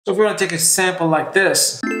So if we want to take a sample like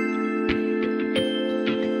this,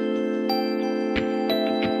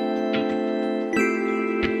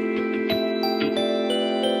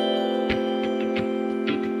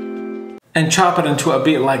 and chop it into a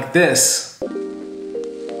beat like this,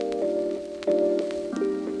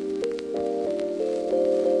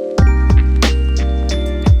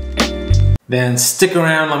 then stick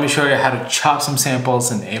around, let me show you how to chop some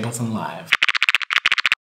samples in Ableton Live.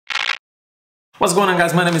 What's going on,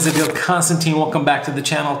 guys? My name is Adil Constantine. Welcome back to the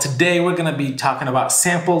channel. Today we're going to be talking about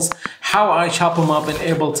samples, how I chop them up in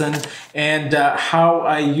Ableton, and how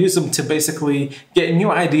I use them to basically get new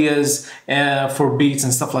ideas for beats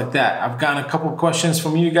and stuff like that. I've gotten a couple questions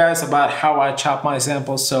from you guys about how I chop my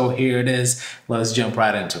samples, so here it is. Let's jump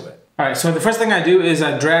right into it. All right, so the first thing I do is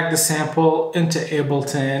I drag the sample into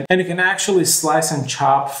Ableton, and you can actually slice and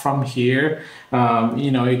chop from here.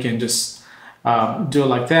 You can just do it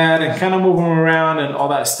like that and kind of move them around and all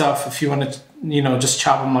that stuff if you want to, just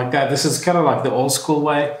chop them like that. This is kind of like the old school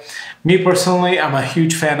way. Me personally, I'm a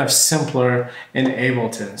huge fan of Simpler in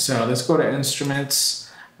Ableton. So let's go to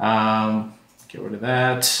Instruments, get rid of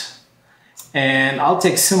that. And I'll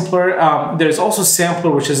take Simpler. There's also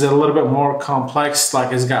Sampler, which is a little bit more complex,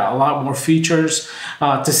 like it's got a lot more features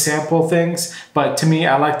to sample things. But to me,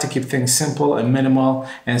 I like to keep things simple and minimal,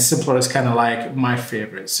 and Simpler is kind of like my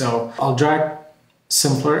favorite. So I'll drag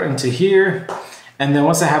Simpler into here, and then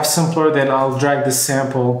once I have Simpler, then I'll drag the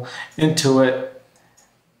sample into it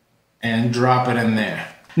and drop it in there.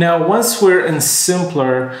 Now, once we're in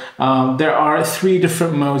Simpler, there are 3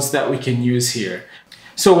 different modes that we can use here.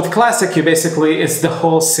 So with Classic, it's the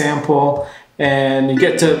whole sample, and you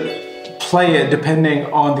get to play it depending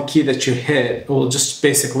on the key that you hit. It will just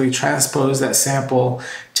basically transpose that sample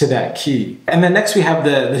to that key. And then next we have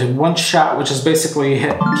the one shot, which is basically you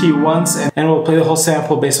hit key once and it will play the whole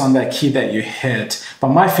sample based on that key that you hit. But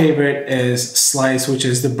my favorite is Slice, which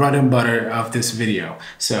is the bread and butter of this video.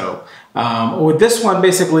 So with this one,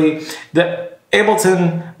 basically, the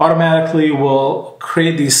Ableton automatically will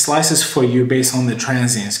create these slices for you based on the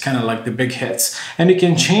transients, kind of like the big hits. And you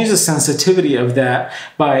can change the sensitivity of that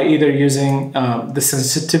by either using the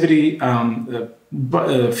sensitivity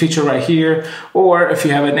feature right here, or if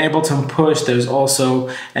you have an Ableton push, there's also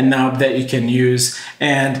a knob that you can use.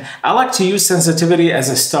 And I like to use sensitivity as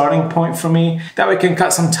a starting point for me. That way I can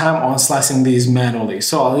cut some time on slicing these manually.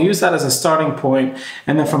 So I'll use that as a starting point,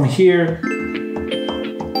 and then from here,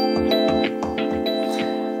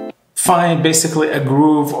 find basically a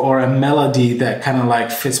groove or a melody that kind of like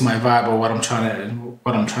fits my vibe or what I'm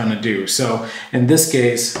trying to do. So in this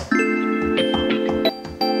case, all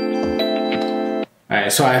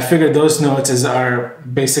right, so I figured those notes are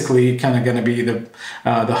basically kind of going to be the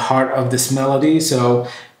heart of this melody. So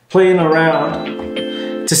playing around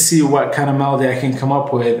to see what kind of melody I can come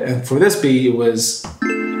up with, and for this beat it was.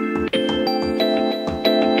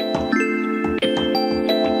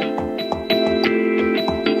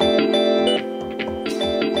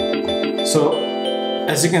 So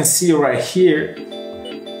as you can see right here,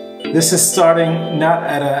 this is starting not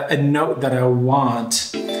at a note that I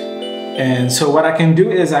want. And so what I can do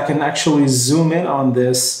is I can actually zoom in on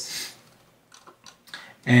this,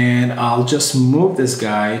 and I'll just move this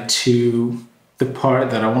guy to the part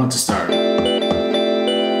that I want to start.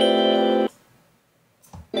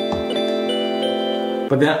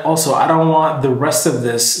 But then also I don't want the rest of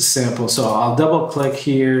this sample, so I'll double click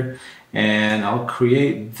here and I'll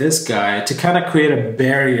create this guy to kind of create a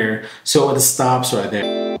barrier so it stops right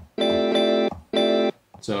there.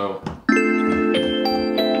 So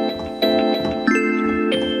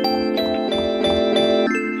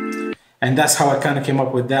and that's how I kind of came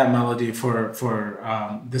up with that melody for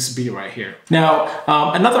this beat right here. Now,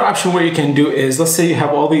 another option where you can do is, let's say you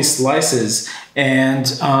have all these slices,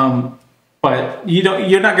 and but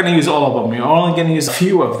you're not going to use all of them. You're only going to use a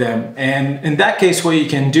few of them. And in that case, what you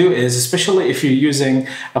can do is, especially if you're using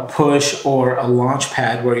a push or a launch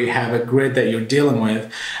pad where you have a grid that you're dealing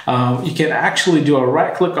with, you can actually do a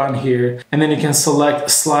right click on here, and then you can select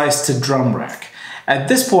Slice to Drum Rack. At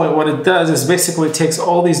this point, what it does is basically takes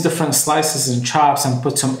all these different slices and chops and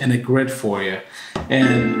puts them in a grid for you.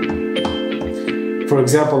 And for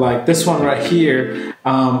example, like this one right here,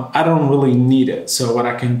 I don't really need it. So what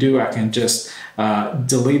I can do, I can just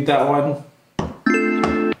delete that one.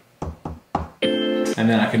 And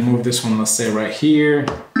then I can move this one, let's say right here.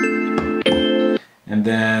 And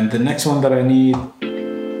then the next one that I need,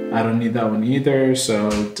 I don't need that one either. So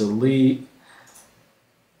delete.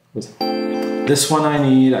 This one I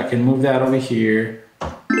need, I can move that over here.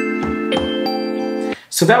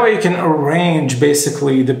 So that way you can arrange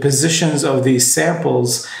basically the positions of these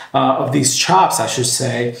samples, of these chops, I should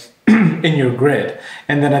say, in your grid.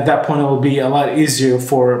 And then at that point, it will be a lot easier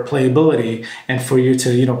for playability and for you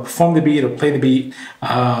to, perform the beat or play the beat,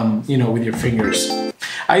 with your fingers.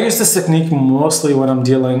 I use this technique mostly when I'm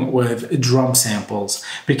dealing with drum samples,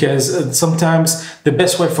 because sometimes the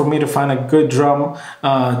best way for me to find a good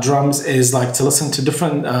drums is like to listen to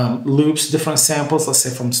different loops, different samples, let's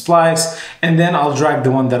say from Splice, and then I'll drag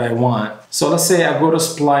the one that I want. So let's say I go to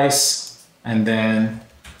Splice and then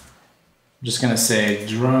I'm just gonna say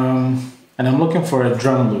drum, and I'm looking for a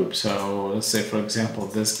drum loop. So let's say, for example,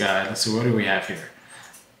 this guy. Let's see, what do we have here?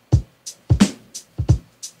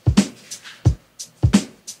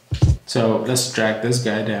 So let's drag this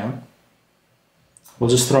guy down. We'll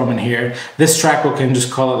just throw him in here. This track, we can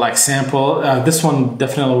just call it like sample. This one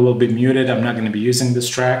definitely will be muted. I'm not gonna be using this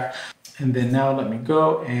track. And then now let me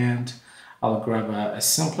go and I'll grab a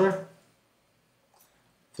sampler,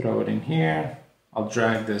 throw it in here. I'll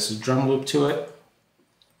drag this drum loop to it.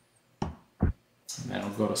 And then I'll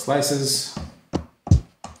go to slices.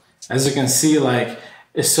 As you can see, like,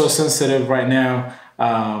 it's so sensitive right now.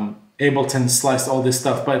 Ableton sliced all this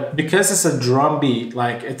stuff, but because it's a drum beat,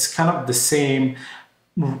 like, it's kind of the same,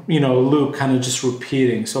 loop kind of just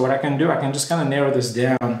repeating. So what I can do, I can just kind of narrow this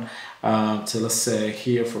down to, let's say,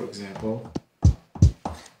 here, for example.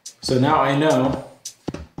 So now I know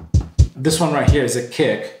this one right here is a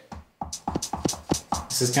kick.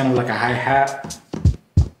 This is kind of like a hi-hat,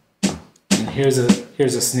 and here's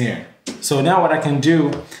a snare. So now what I can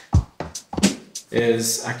do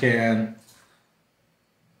is I can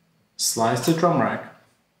slice the drum rack.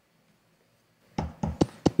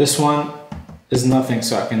 This one is nothing,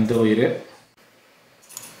 so I can delete it.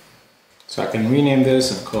 So I can rename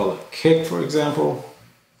this and call it kick, for example.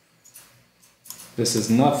 This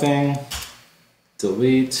is nothing,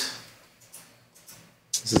 delete.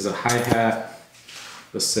 This is a hi-hat.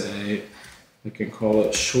 Let's say we can call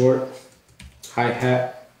it short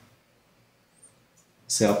hi-hat.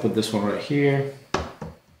 Say I'll put this one right here.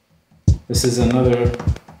 This is another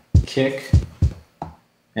kick,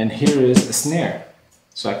 and here is a snare.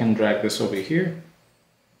 So I can drag this over here.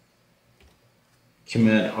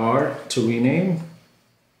 Command R to rename.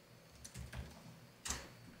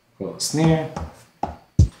 Call it snare.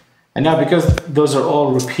 And now because those are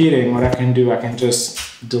all repeating, what I can do, I can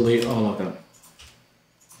just delete all of them.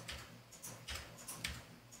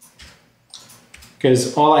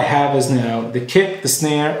 Because all I have is now the kick, the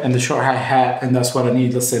snare, and the short hi-hat, and that's what I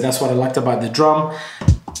need. Let's say that's what I liked about the drum.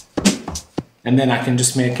 And then I can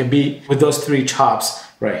just make a beat with those three chops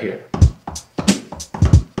right here.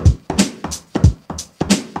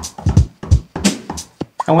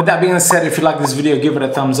 And with that being said, if you like this video, give it a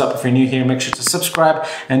thumbs up. If you're new here, make sure to subscribe,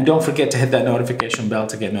 and don't forget to hit that notification bell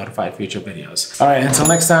to get notified future videos. All right, until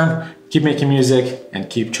next time, keep making music and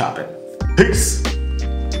keep chopping. Peace.